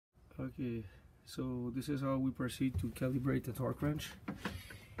Okay, so this is how we proceed to calibrate the torque wrench.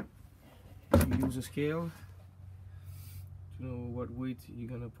 You use a scale to know what weight you're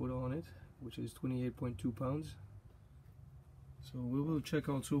gonna put on it, which is 28.2 pounds. So we will check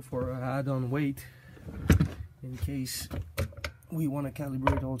also for a add-on weight in case we want to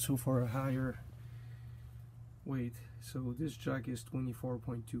calibrate also for a higher weight. So this jack is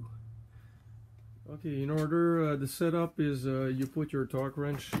 24.2. Okay, in order, the setup is you put your torque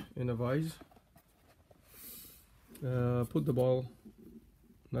wrench in a vise. Put the ball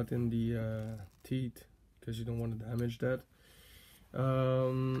not in the teeth because you don't want to damage that.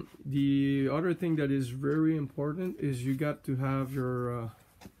 The other thing that is very important is you got to have your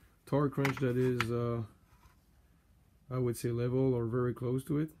torque wrench that is I would say level or very close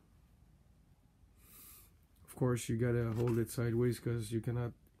to it. Of course you gotta hold it sideways because you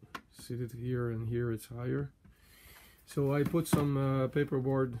cannot sit it here, and here it's higher. So I put some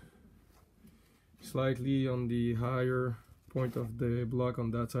paperboard slightly on the higher point of the block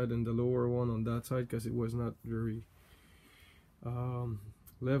on that side and the lower one on that side because it was not very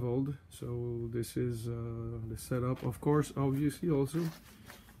leveled. So this is the setup. Of course, obviously also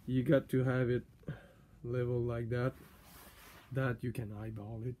you got to have it level like that you can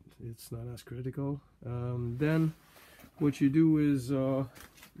eyeball it. It's not as critical. Then what you do is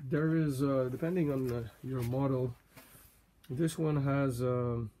there is depending on your model, this one has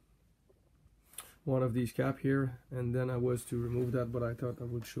one of these cap here, and then I was to remove that, but I thought I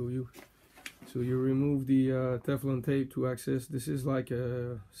would show you. So you remove the Teflon tape to access. This is like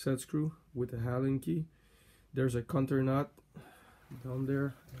a set screw with a Allen key. There's a counter knot down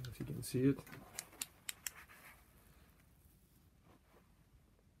there, I don't know if you can see it.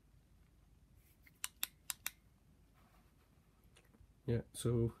 Yeah,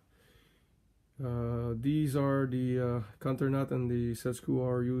 so these are the counter knot and the set screw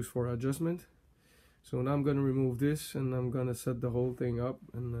are used for adjustment. So now I'm gonna remove this and I'm gonna set the whole thing up,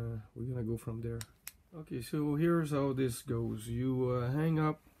 and we're gonna go from there. Okay, so here's how this goes. You hang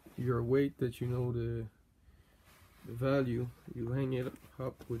up your weight that you know the value. You hang it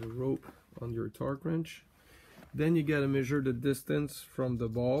up with a rope on your torque wrench. Then you gotta measure the distance from the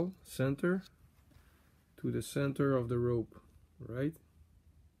ball center to the center of the rope, right?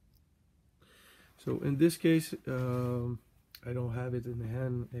 So in this case, I don't have it in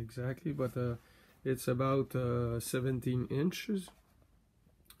hand exactly, but it's about 17 inches.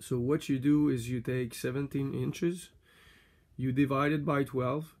 So what you do is you take 17 inches, you divide it by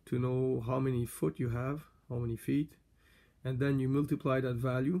 12 to know how many foot you have, how many feet, and then you multiply that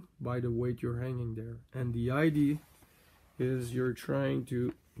value by the weight you're hanging there. And the idea is you're trying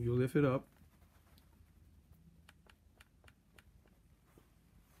to, you lift it up.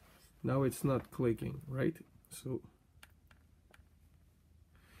 Now it's not clicking, right? So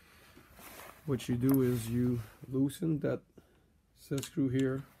what you do is you loosen that set screw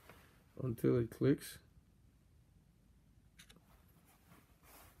here until it clicks.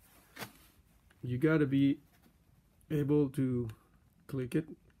 You gotta be able to click it.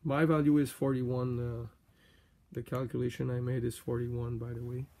 My value is 41. The calculation I made is 41, by the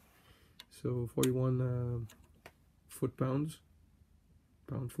way. So 41 foot-pounds.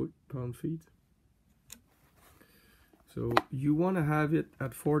 Pound feet. So you want to have it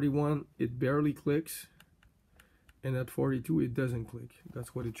at 41, it barely clicks, and at 42 it doesn't click.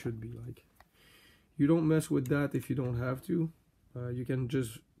 That's what it should be like. You don't mess with that if you don't have to. You can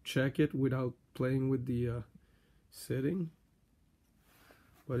just check it without playing with the setting.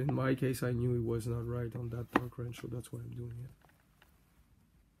 But in my case, I knew it was not right on that torque wrench, so that's why I'm doing it.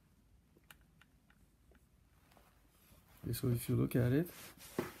 Okay, so if you look at it,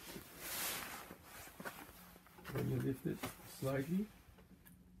 when you lift it slightly,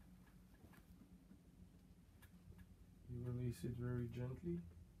 you release it very gently,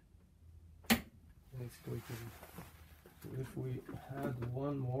 and it's clicking. So if we add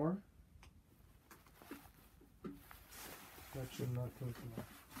one more, that should not click enough.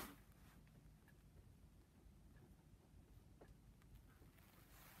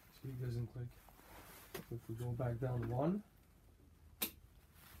 See, it doesn't click. If we go back down one,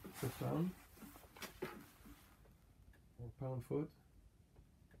 foot pound, or pound foot,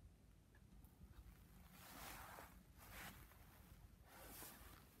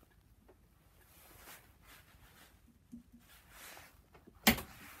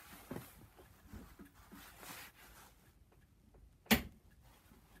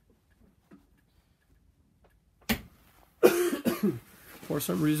 for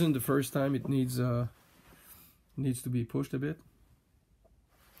some reason the first time it needs to be pushed a bit,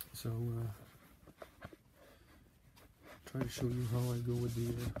 so try to show you how I go with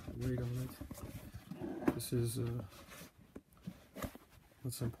the weight on it. This is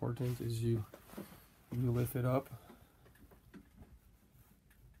what's important is you lift it up,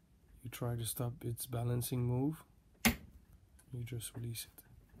 you try to stop its balancing move, you just release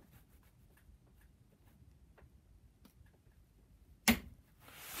it.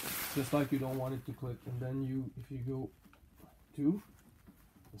 Just like you don't want it to click, and then if you go to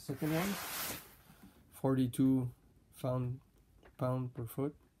the second one, 42 pound per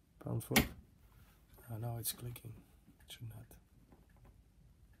foot, pound foot. Now it's clicking. It should not.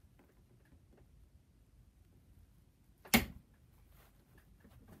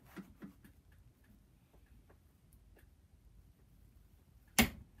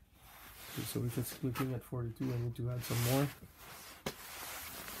 Okay, so if it's clicking at 42, I need to add some more.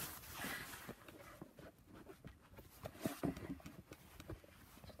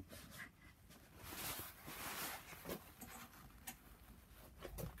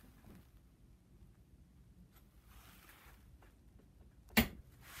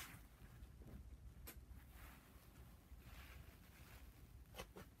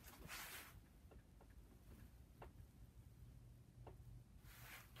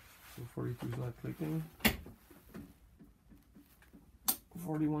 So 42 is not clicking.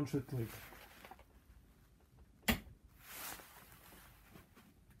 41 should click.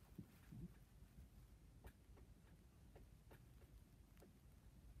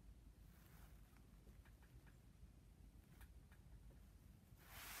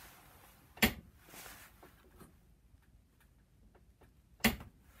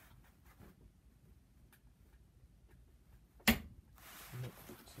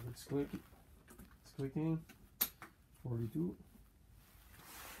 It's clicking. 42.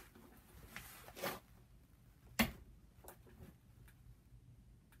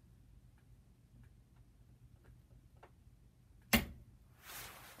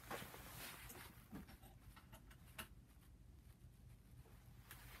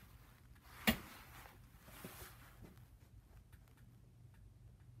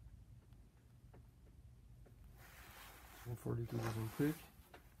 So 42 doesn't click.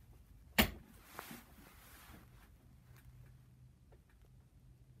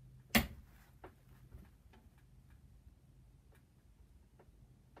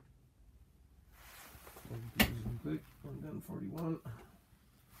 Click, and then 41,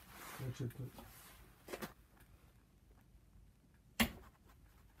 that should click.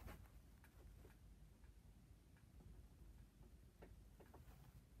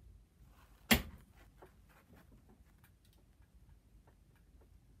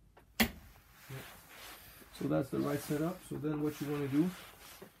 So that's the right setup. So then what you want to do,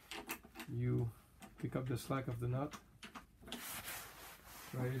 you pick up the slack of the nut,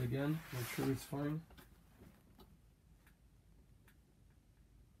 try it again, make sure it's fine.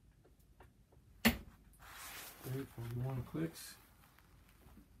 Okay, 41 clicks,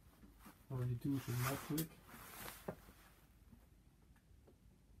 42 should not click.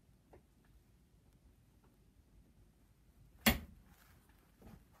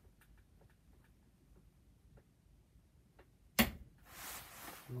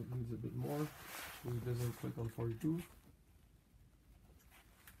 So it needs a bit more, so it doesn't click on 42.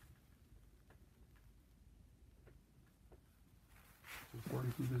 So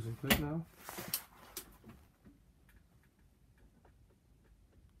 42 doesn't click now.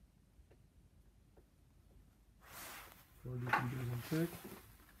 Doesn't click.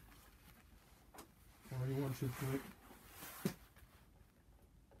 41 should click.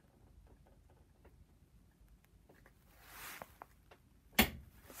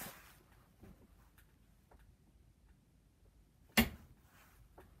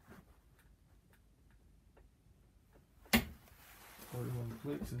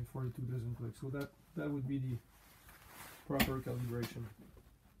 Clicks and 42 doesn't click. So that would be the proper calibration.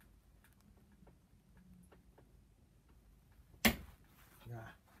 Yeah.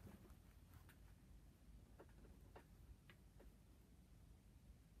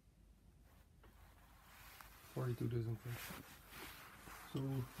 .42 doesn't click. So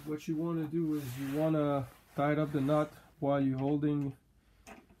what you want to do is you want to tighten up the nut while you're holding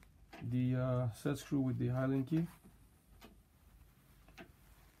the set screw with the Allen key,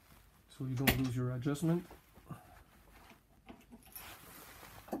 so you don't lose your adjustment.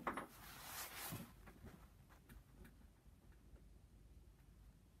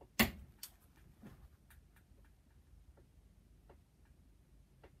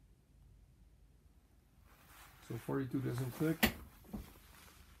 So 42 doesn't click,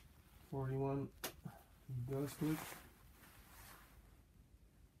 41 does click.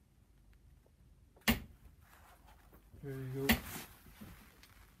 There you go.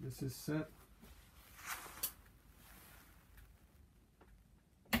 This is set.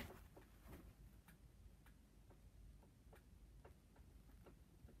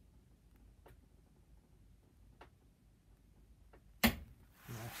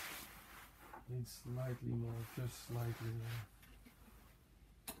 Needs slightly more, just slightly more.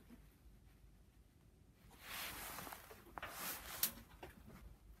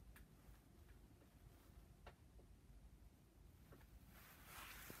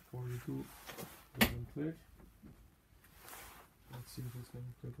 $42 doesn't click. Let's see if it's going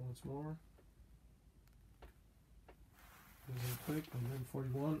to click once more. Doesn't click, and then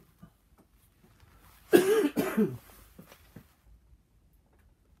 41.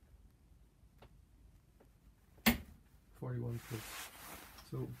 41 clicks.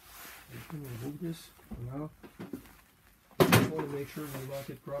 So we can remove this for now. Just want to make sure we lock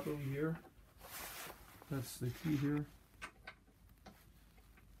it properly here. That's the key here.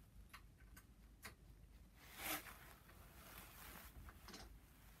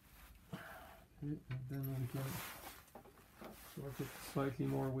 Okay, and then we can sort it slightly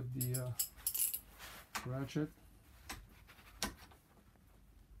more with the ratchet.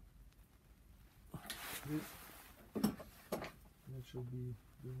 Okay. That should be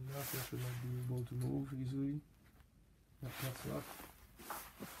good enough. That should not be able to move easily. Yep, that's locked.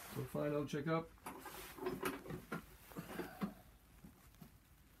 So final checkup.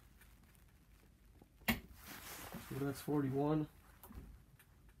 So that's 41.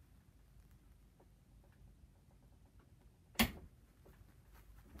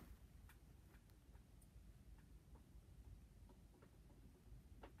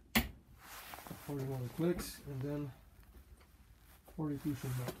 $41 clicks, and then 42 should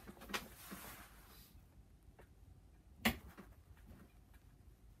not.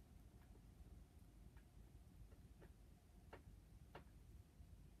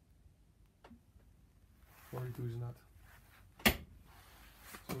 Is not.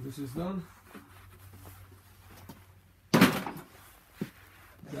 So this is done.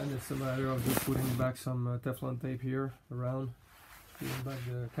 Then it's a matter of just putting back some Teflon tape here around, putting back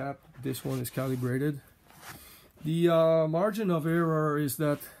the cap. This one is calibrated. The margin of error is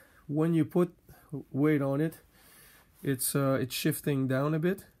that when you put weight on it, it's shifting down a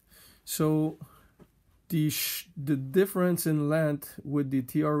bit. So the difference in length with the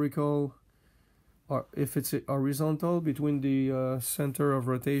theoretical, or if it's horizontal between the center of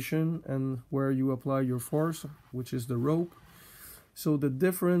rotation and where you apply your force, which is the rope. So the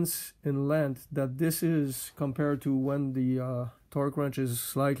difference in length that this is compared to when the torque wrench is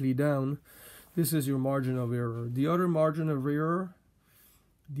slightly down, this is your margin of error. The other margin of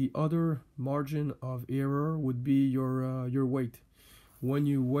error would be your weight. When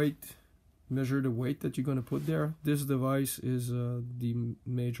you measure the weight that you're going to put there, this device is the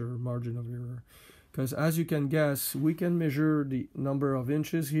major margin of error. Because as you can guess, we can measure the number of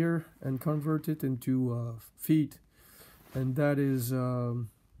inches here and convert it into feet, and that is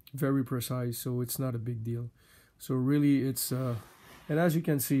very precise, so it's not a big deal. So really it's and as you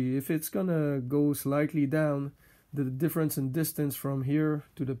can see, if it's gonna go slightly down, the difference in distance from here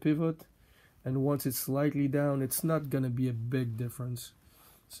to the pivot, and once it's slightly down, it's not gonna be a big difference.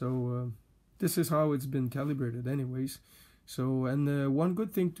 So this is how it's been calibrated anyways. So, and one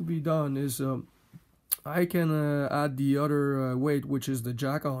good thing to be done is I can add the other weight, which is the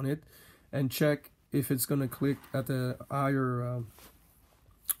jack on it, and check if it's gonna click at a higher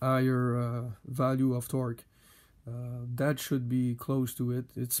value of torque. That should be close to it.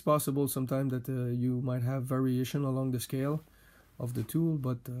 It's possible sometimes that you might have variation along the scale of the tool,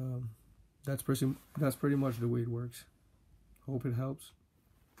 but that's pretty much the way it works. Hope it helps.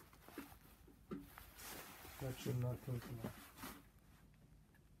 That should not click enough.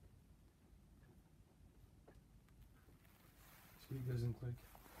 It doesn't click.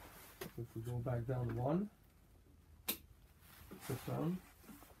 If we go back down 1, 4 pound,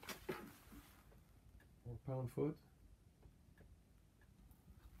 or pound-foot.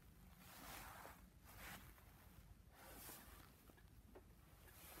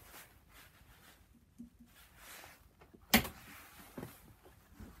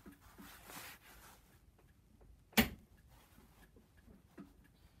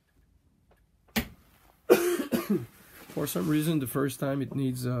 For some reason, the first time it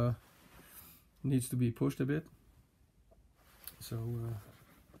needs to be pushed a bit. So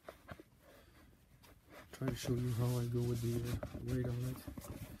try to show you how I go with the weight on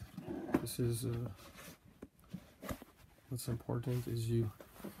it. This is what's important is you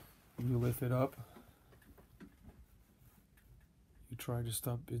lift it up. You try to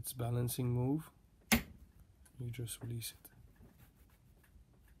stop its balancing move. you just release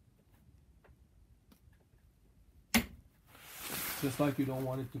it. Just like you don't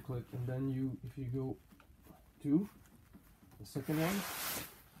want it to click, and then if you go to the second one,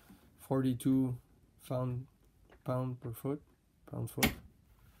 42 pound per foot, pound-foot.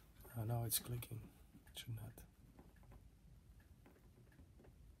 Now it's clicking. It should not.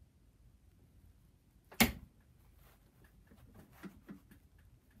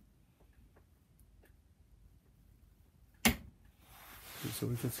 Okay,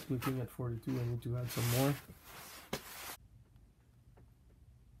 so if it's clicking at 42, I need to add some more.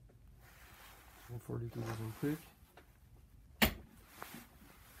 So 42 doesn't click.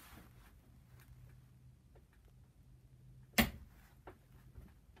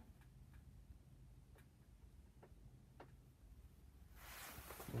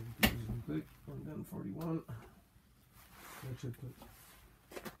 Click, and then 41. That should click.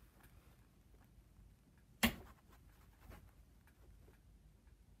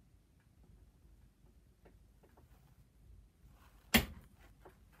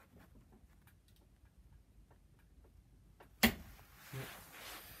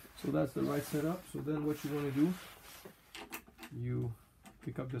 So that's the right setup. So then what you want to do, you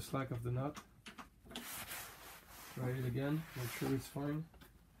pick up the slack of the nut, try it again, make sure it's fine.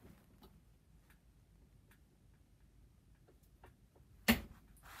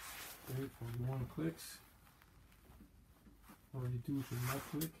 Okay, 41 clicks, 42 should not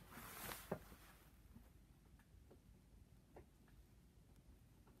click.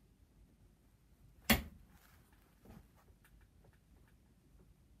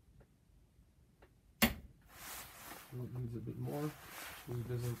 It needs a bit more, so it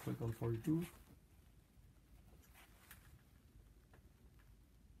doesn't click on 42.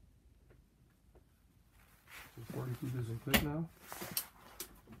 So 42 doesn't click now.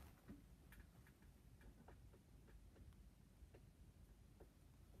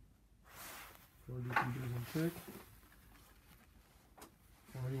 Doesn't click.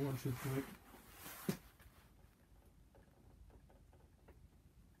 41 should click.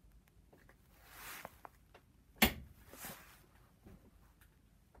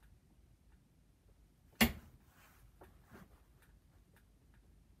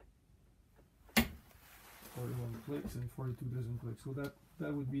 Clicks and 42 doesn't click. So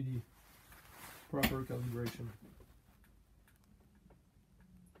that would be the proper calibration.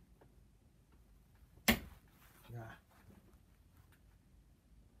 Yeah.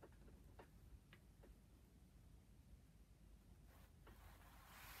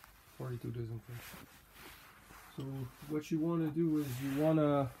 $42 doesn't click. So what you want to do is you want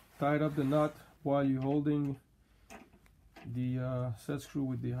to tighten up the nut while you're holding the set screw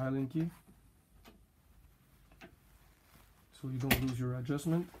with the Allen key, so you don't lose your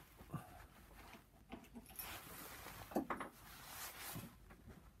adjustment.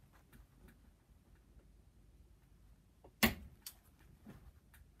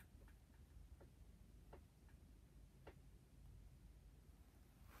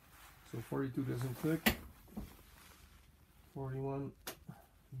 So 42 doesn't click, 41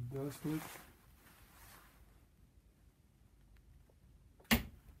 does click.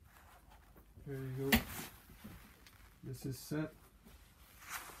 There you go. This is set.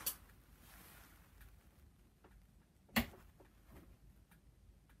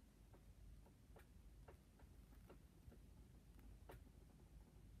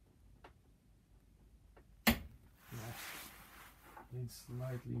 Needs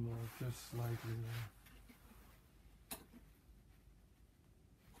slightly more, just slightly more.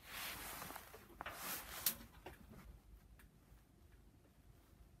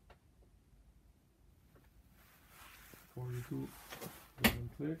 $42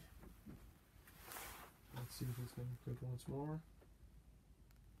 doesn't click. Let's see if it's going to click once more.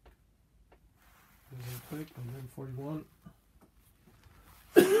 Doesn't click, and then 41.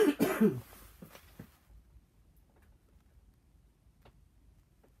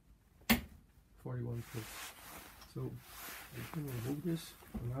 41 clicks. So we can remove this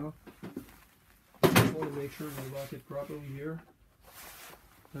for now. Just want to make sure we lock it properly here.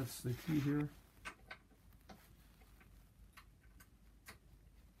 That's the key here.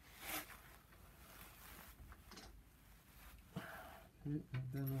 Okay, and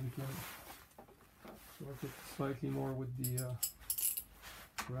then we can work it slightly more with the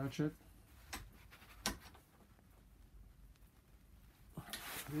ratchet.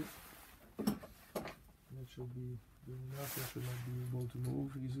 Okay. That should be good enough. That should not be able to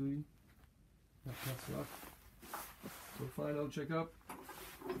move easily. Yep, that's locked. So final checkup.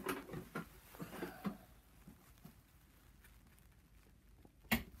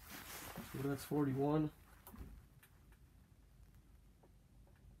 So that's 41.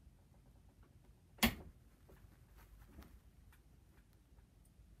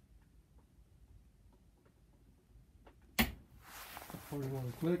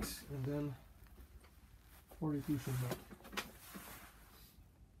 41 clicks, and then 42 should not.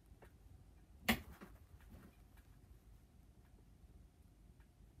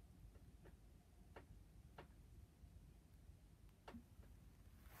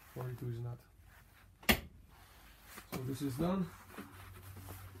 Is not. So this is done.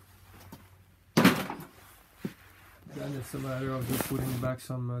 Then it's a matter of just putting back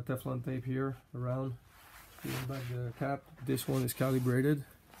some Teflon tape here around, putting back the cap. This one is calibrated.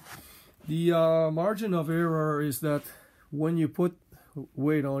 The margin of error is that when you put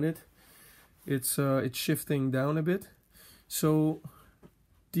weight on it, it's shifting down a bit. So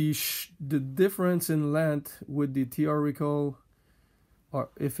the difference in length with the theoretical, or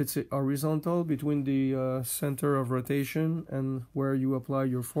if it's horizontal between the center of rotation and where you apply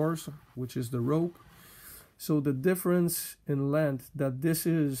your force, which is the rope. So the difference in length that this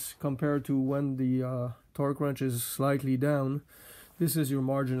is compared to when the torque wrench is slightly down, this is your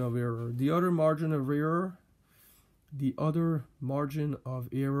margin of error. The other margin of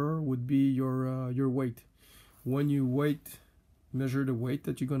error would be your weight. When you measure the weight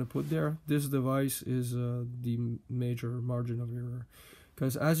that you're going to put there, this device is the major margin of error.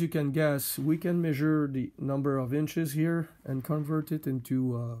 Because as you can guess, we can measure the number of inches here and convert it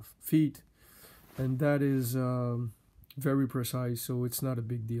into feet, and that is very precise, so it's not a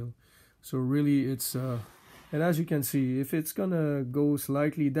big deal. So really it's and as you can see, if it's gonna go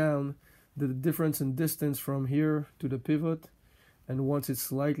slightly down, the difference in distance from here to the pivot, and once it's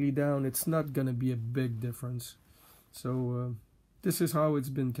slightly down, it's not gonna be a big difference. So this is how it's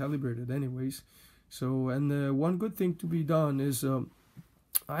been calibrated anyways. So, and one good thing to be done is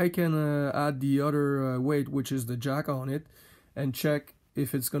I can add the other weight, which is the jack on it, and check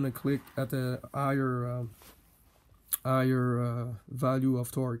if it's gonna click at a higher value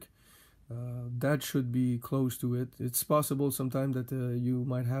of torque. That should be close to it. It's possible sometimes that you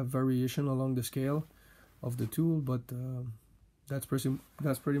might have variation along the scale of the tool, but that's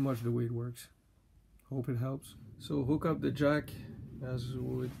pretty much the way it works. Hope it helps. So hook up the jack as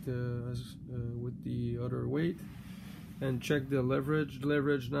with the other weight, and check the leverage.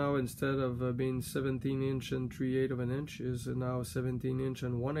 Leverage now, instead of being 17 inch and 3/8 of an inch, is now 17 inch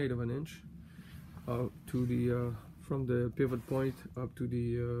and 1/8 of an inch to the from the pivot point up to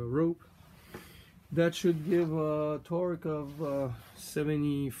the rope. That should give a torque of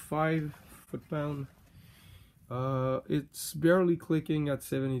 75 foot-pound. It's barely clicking at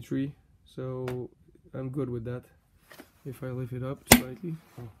 73, so I'm good with that. If I lift it up slightly,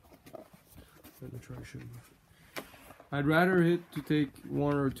 let me try to show you. I'd rather it to take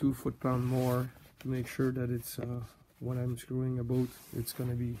 1 or 2 foot-pound more to make sure that it's when I'm screwing a boat, it's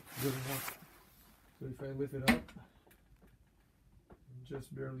gonna be good enough. So if I lift it up, I'm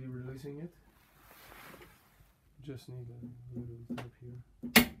just barely releasing it. Just need a little tap here.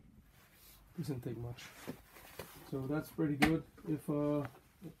 Doesn't take much. So that's pretty good. If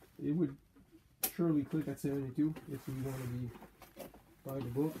it would surely click at 72 if you want to be by the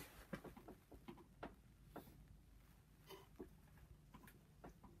book.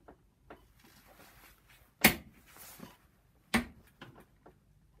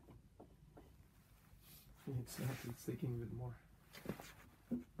 It's taking a bit more.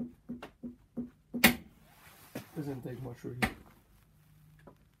 Doesn't take much really.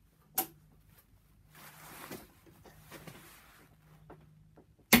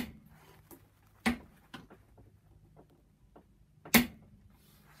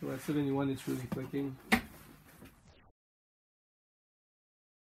 So at 71 it's really clicking.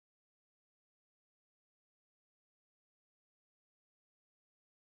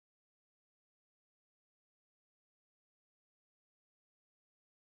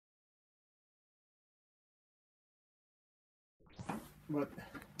 But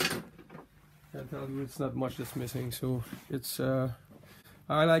I tell you, it's not much that's missing, so it's I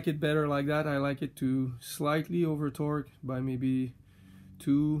like it better like that. I like it to slightly over torque by maybe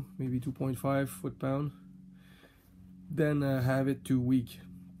 2, maybe 2.5 foot-pound, then have it too weak.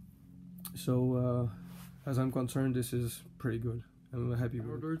 So as I'm concerned, this is pretty good. I'm happy with it.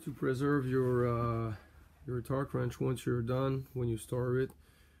 In order to preserve your torque wrench, once you're done, when you store it,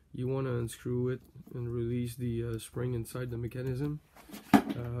 you want to unscrew it and release the spring inside the mechanism.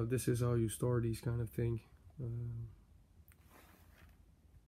 This is how you store these kind of thing.